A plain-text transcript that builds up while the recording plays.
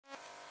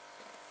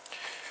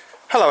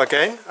Hello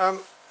again.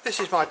 This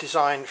is my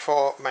design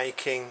for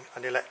making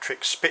an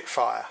electric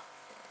Spitfire.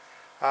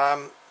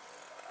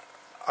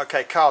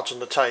 Okay, cards on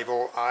the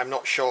table. I'm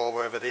not sure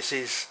whether this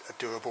is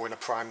doable in a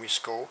primary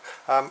school.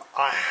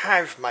 I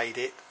have made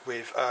it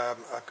with a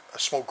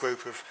small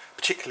group of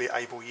particularly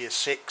able Year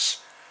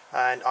 6,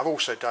 and I've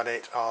also done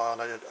it on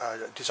a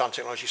Design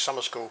Technology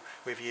summer school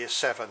with Year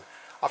 7.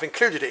 I've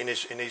included it in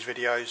these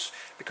videos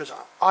because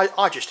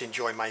I just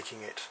enjoy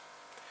making it.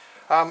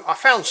 I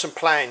found some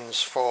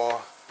plans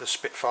for the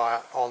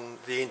Spitfire on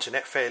the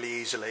internet fairly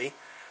easily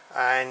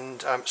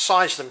and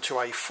sized them to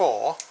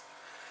A4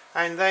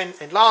 and then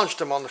enlarged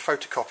them on the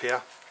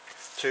photocopier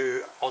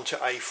onto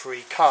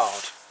A3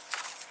 card.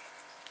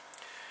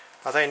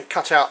 I then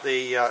cut out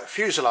the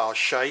fuselage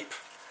shape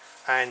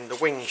and the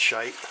wing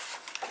shape.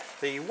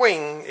 The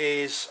wing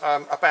is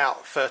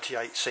about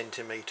 38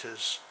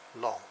 centimetres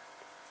long.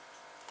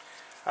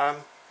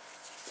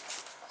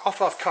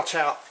 After I've cut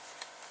out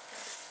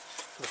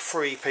the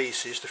three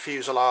pieces, the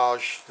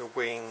fuselage, the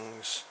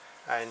wings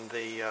and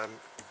the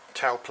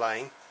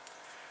tailplane,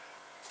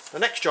 the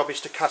next job is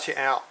to cut it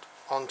out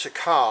onto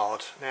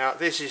card. Now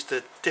this is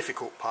the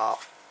difficult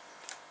part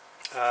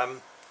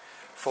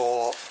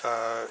for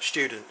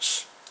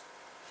students.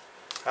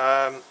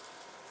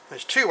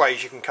 There's two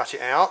ways you can cut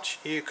it out.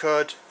 You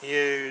could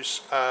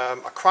use a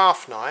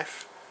craft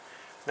knife.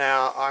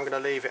 Now I'm going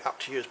to leave it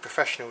up to you as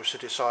professionals to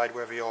decide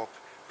whether your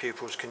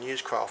pupils can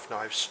use craft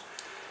knives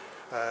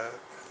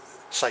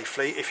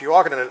safely. If you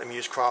are going to let them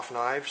use craft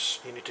knives,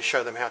 you need to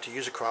show them how to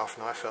use a craft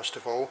knife first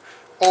of all.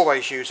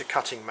 Always use a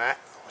cutting mat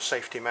or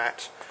safety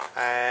mat,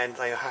 and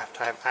they have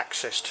to have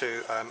access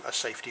to a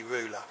safety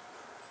ruler.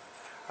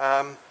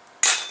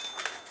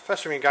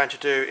 First thing we're going to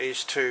do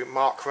is to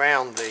mark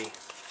round the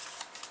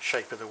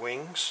shape of the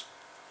wings.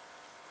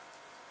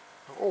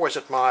 I've always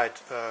admired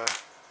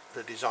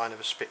the design of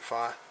a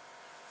Spitfire.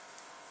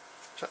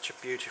 Such a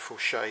beautiful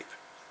shape.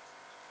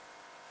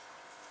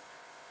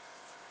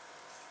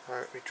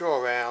 So we draw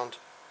around.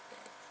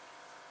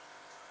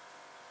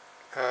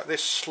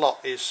 This slot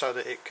is so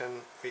that it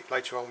can,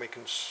 later on we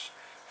can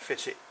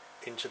fit it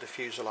into the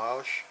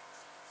fuselage.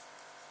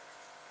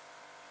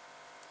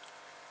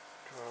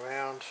 Draw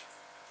around.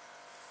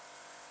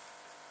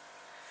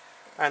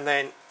 And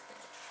then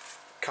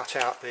cut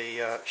out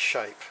the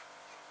shape.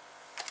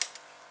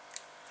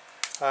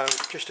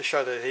 Just to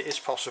show that it is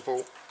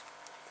possible,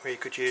 we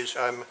could use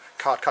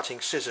card cutting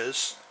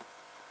scissors.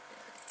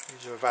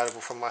 These are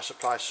available from my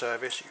supply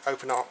service. You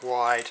open up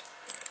wide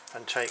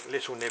and take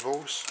little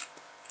nibbles.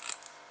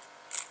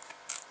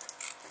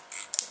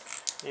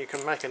 You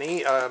can make a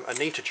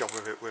neater job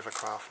with it with a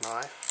craft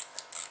knife,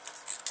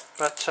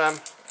 but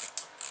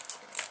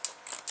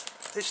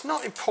it's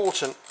not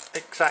important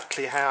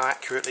exactly how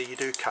accurately you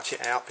do cut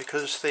it out,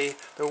 because the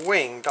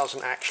wing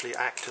doesn't actually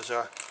act as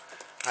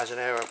an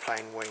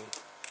aeroplane wing.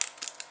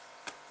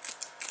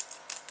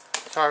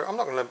 So I'm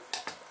not going to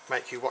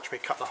make you watch me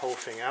cut the whole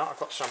thing out. I've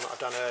got some that I've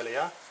done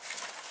earlier.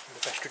 The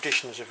best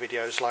traditions of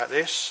videos like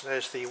this.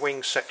 There's the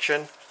wing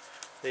section,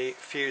 the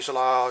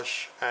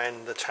fuselage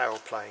and the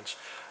tailplanes.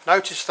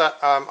 Notice that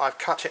I've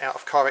cut it out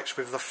of correx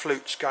with the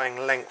flutes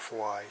going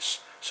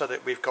lengthwise, so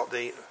that we've got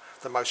the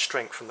most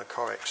strength from the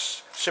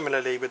correx.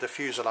 Similarly with the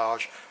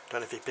fuselage, I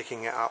don't know if you're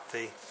picking it up,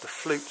 the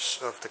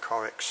flutes of the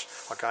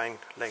correx are going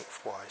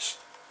lengthwise.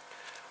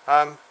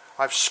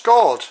 I've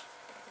scored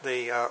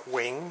the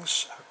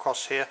wings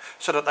across here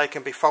so that they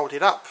can be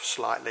folded up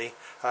slightly.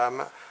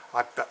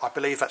 I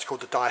believe that's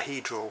called the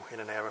dihedral in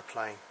an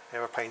aeroplane.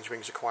 Aeroplanes'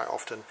 wings are quite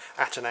often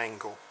at an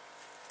angle.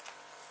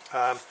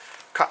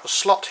 Cut a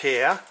slot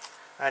here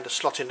and a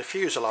slot in the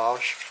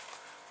fuselage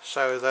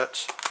so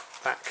that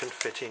that can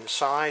fit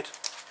inside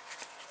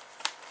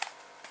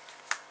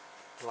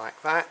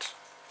like that.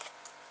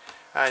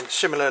 And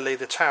similarly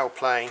the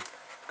tailplane,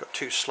 got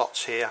two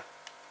slots here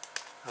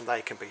and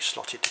they can be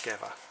slotted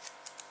together.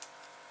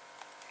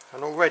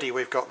 And already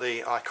we've got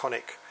the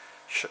iconic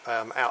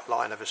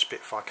outline of a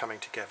Spitfire coming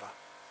together,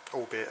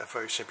 albeit a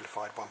very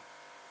simplified one.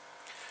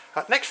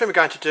 Next thing we're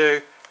going to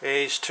do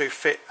is to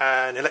fit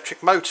an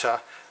electric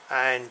motor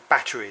and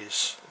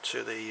batteries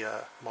to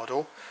the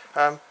model.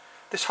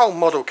 This whole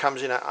model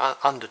comes in at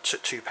under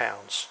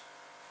 £2.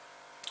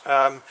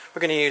 We're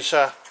going to use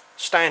a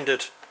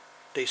standard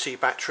DC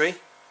battery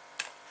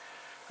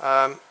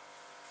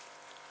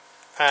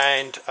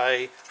and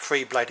a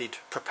three-bladed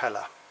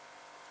propeller.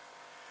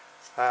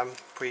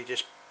 We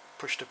just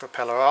push the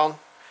propeller on.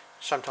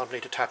 Sometimes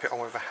need to tap it on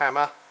with a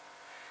hammer.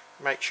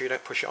 Make sure you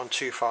don't push it on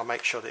too far,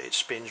 make sure that it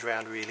spins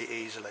round really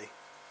easily.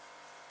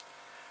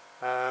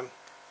 And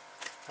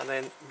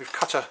then we've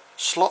cut a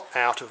slot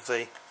out of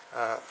the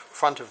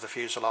front of the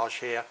fuselage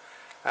here,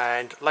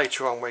 and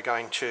later on we're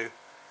going to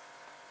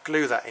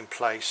glue that in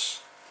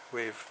place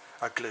with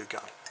a glue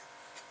gun.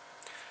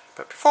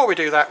 But before we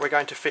do that, we're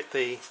going to fit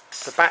the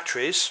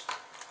batteries.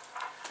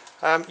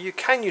 You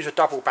can use a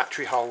double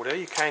battery holder.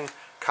 You can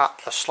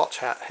cut a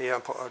slot out here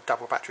and put a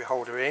double battery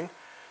holder in,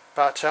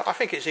 but I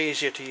think it's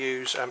easier to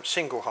use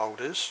single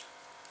holders.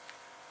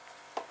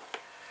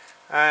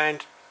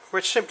 And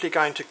we're simply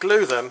going to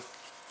glue them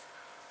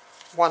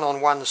one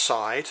on one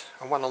side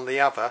and one on the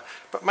other,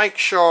 but make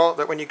sure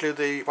that when you glue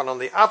the one on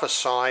the other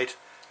side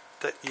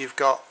that you've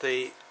got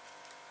the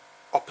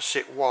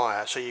opposite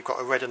wire, so you've got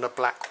a red and a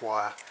black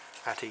wire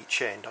at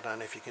each end. I don't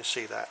know if you can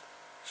see that.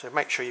 So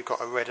make sure you've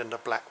got a red and a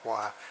black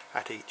wire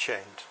at each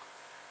end.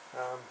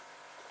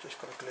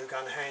 Just got a glue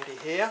gun handy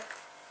here.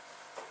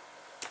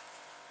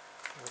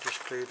 I'll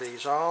just glue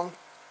these on.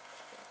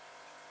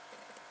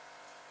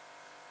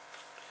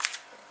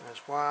 There's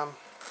one.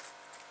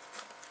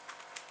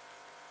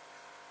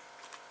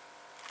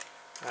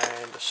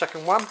 And the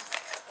second one.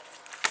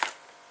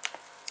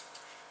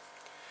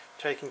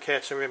 Taking care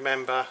to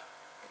remember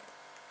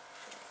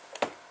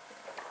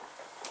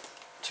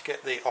to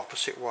get the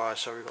opposite wire,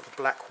 so we've got the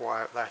black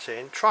wire at that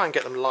end. Try and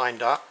get them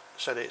lined up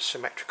so that it's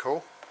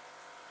symmetrical.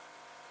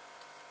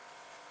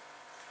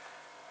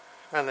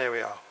 And there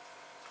we are.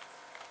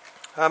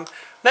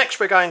 Next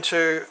we're going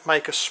to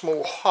make a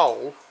small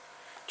hole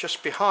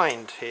just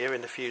behind here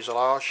in the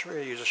fuselage.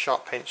 We'll use a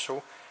sharp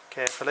pencil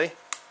carefully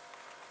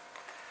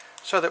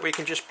so that we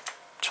can just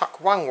tuck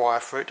one wire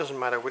through. It doesn't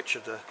matter which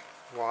of the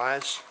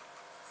wires.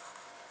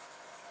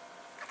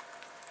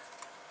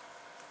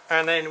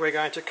 And then we're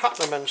going to cut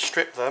them and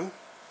strip them.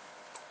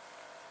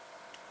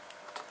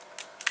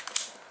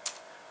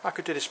 I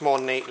could do this more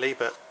neatly,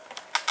 but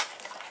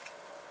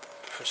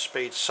for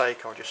speed's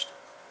sake I'll just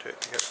do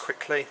it together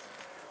quickly.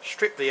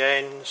 Strip the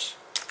ends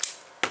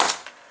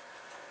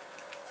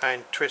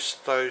and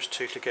twist those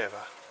two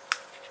together.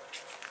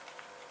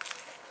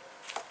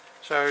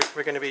 So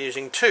we're going to be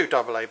using two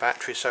AA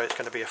batteries, so it's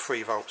going to be a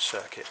 3-volt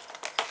circuit.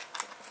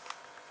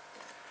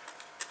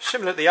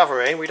 Similar at the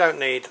other end, we don't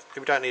need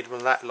them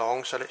that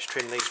long, so let's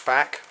trim these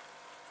back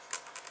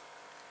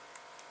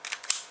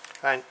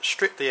and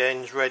strip the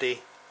ends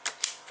ready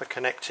for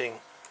connecting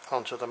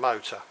onto the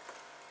motor.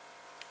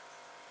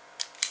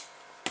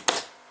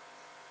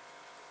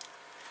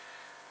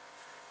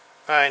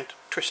 And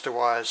twist the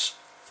wires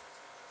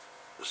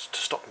to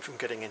stop them from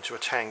getting into a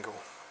tangle.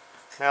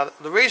 Now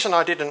the reason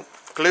I didn't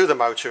glue the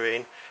motor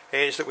in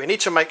is that we need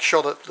to make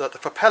sure that the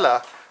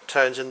propeller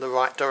turns in the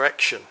right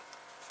direction.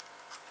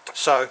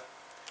 So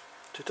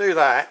to do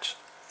that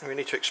we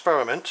need to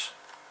experiment.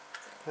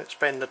 Let's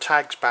bend the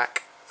tags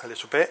back a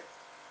little bit,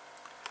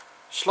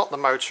 slot the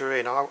motor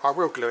in. I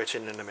will glue it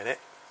in a minute,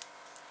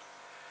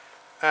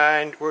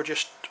 and we'll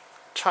just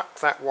tuck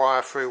that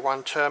wire through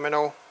one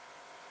terminal.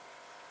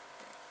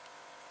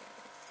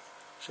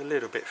 It's a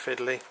little bit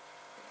fiddly.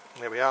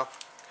 There we are.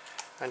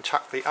 And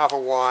tuck the other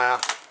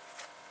wire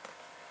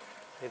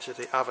into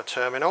the other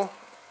terminal.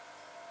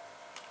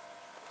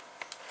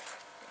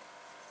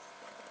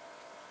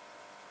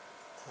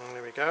 And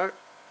there we go.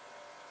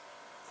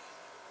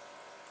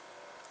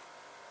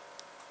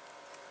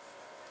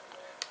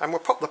 And we'll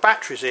pop the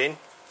batteries in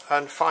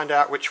and find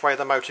out which way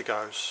the motor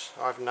goes.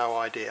 I've no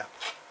idea.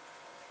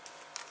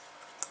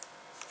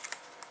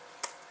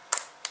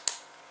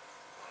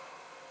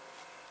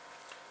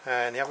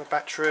 And the other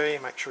battery,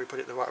 make sure we put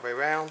it the right way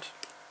around.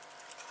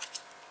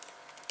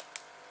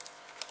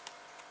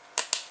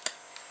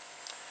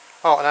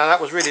 Oh, now that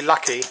was really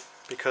lucky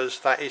because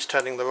that is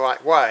turning the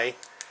right way.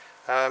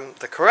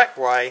 The correct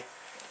way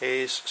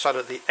is so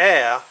that the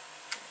air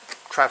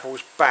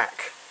travels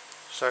back.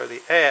 So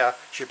the air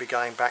should be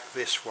going back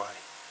this way.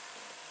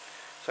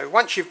 So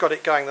once you've got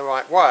it going the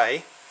right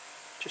way,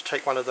 just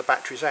take one of the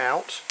batteries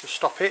out to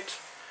stop it.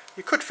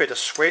 You could fit a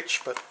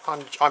switch, but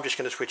I'm just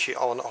going to switch it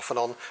on, off and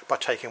on by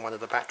taking one of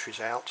the batteries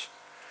out.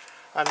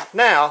 And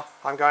now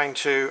I'm going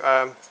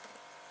to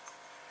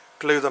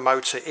glue the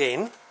motor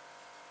in.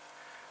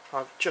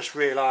 I've just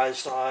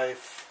realised I've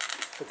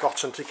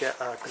forgotten to get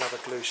another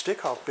glue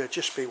stick. I'll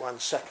just be 1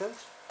 second.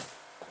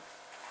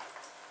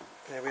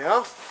 There we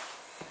are.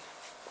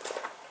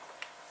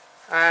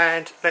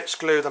 And let's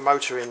glue the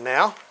motor in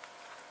now.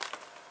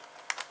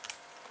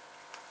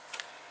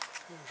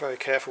 Very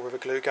careful with a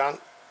glue gun.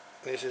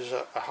 This is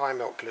a high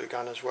melt glue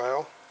gun as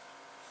well.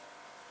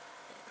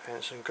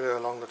 And some glue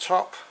along the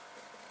top.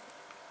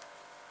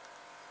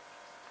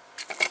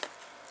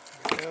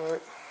 There we go.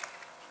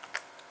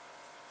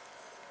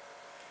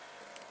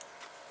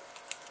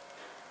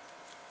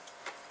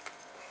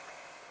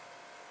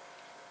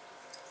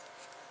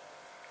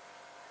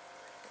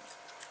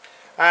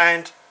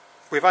 And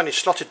we've only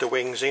slotted the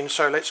wings in,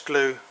 so let's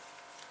glue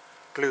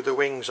the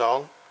wings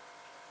on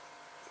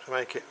to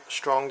make it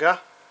stronger.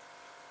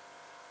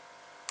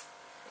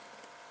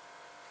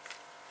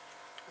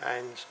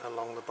 And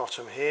along the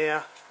bottom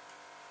here,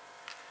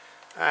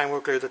 and we'll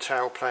glue the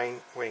tailplane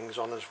wings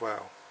on as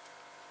well.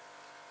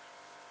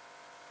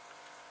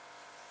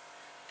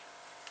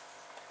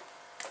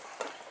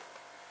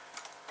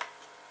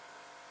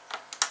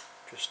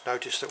 Just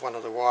notice that one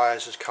of the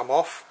wires has come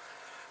off.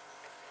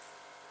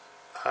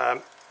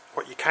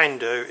 What you can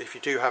do, if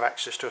you do have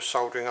access to a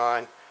soldering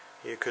iron,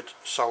 you could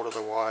solder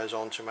the wires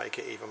on to make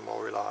it even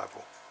more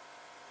reliable.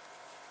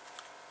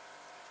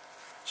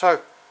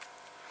 So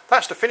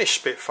that's the finished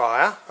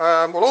Spitfire.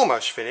 Well,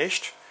 almost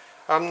finished.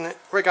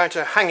 We're going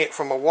to hang it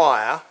from a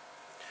wire,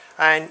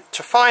 and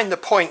to find the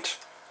point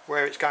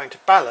where it's going to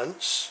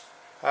balance,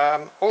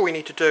 all we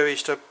need to do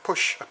is to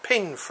push a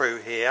pin through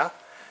here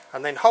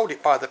and then hold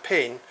it by the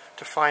pin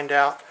to find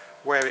out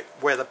where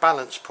the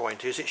balance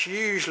point is. It's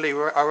usually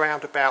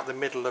around about the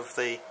middle of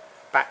the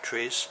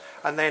batteries,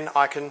 and then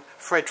I can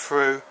thread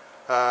through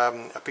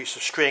a piece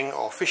of string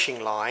or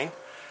fishing line,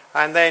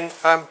 and then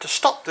to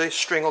stop the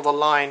string or the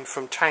line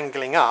from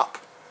tangling up,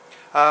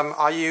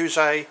 I use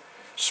a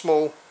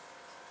small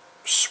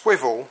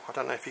swivel. I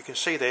don't know if you can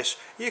see this.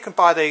 You can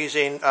buy these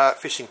in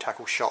fishing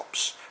tackle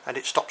shops, and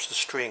it stops the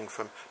string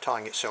from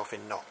tying itself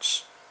in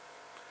knots.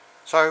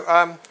 So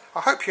I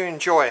hope you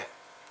enjoy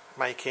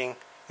making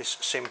this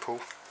simple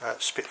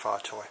Spitfire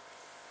toy.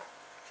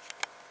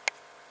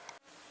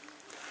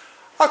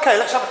 Okay,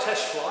 let's have a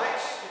test flight.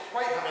 It's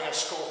great having a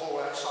score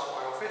hall outside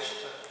my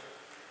office to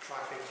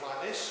try things like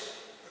this.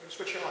 We can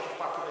switch it on just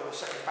by putting the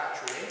second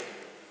battery in.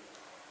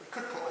 We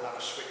could put another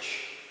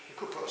switch. You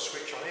could put a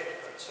switch on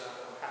it, but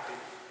I'm happy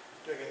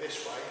doing it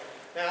this way.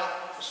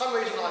 Now, for some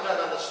reason I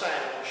don't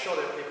understand, I'm sure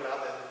there are people out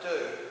there that do,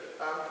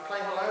 the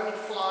plane will only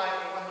fly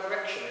in one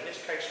direction, in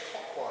this case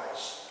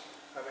clockwise.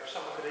 If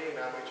someone could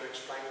email me to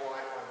explain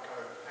why it won't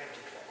go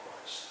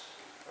anti-clockwise.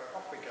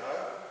 Off we go.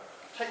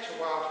 It takes a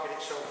while to get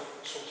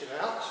itself sorted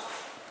out.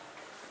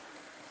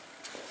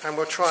 And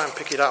we'll try and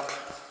pick it up.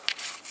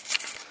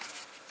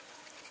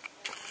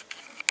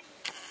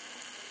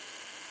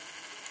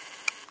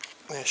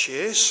 There she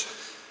is.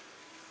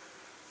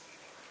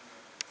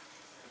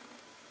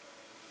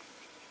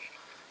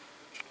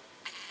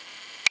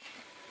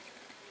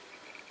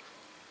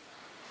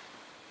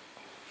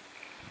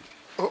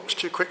 Oops,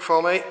 too quick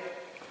for me.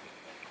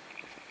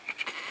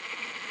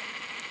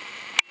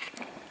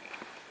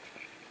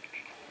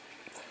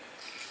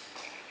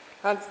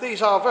 And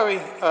these are very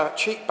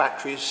cheap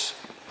batteries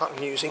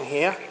I'm using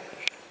here,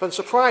 but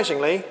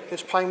surprisingly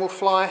this plane will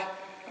fly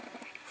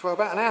for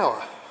about an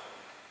hour.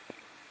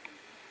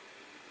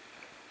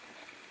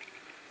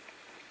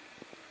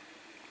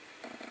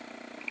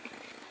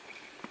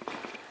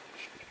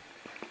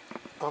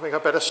 I think I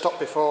better stop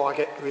before I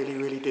get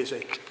really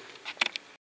dizzy.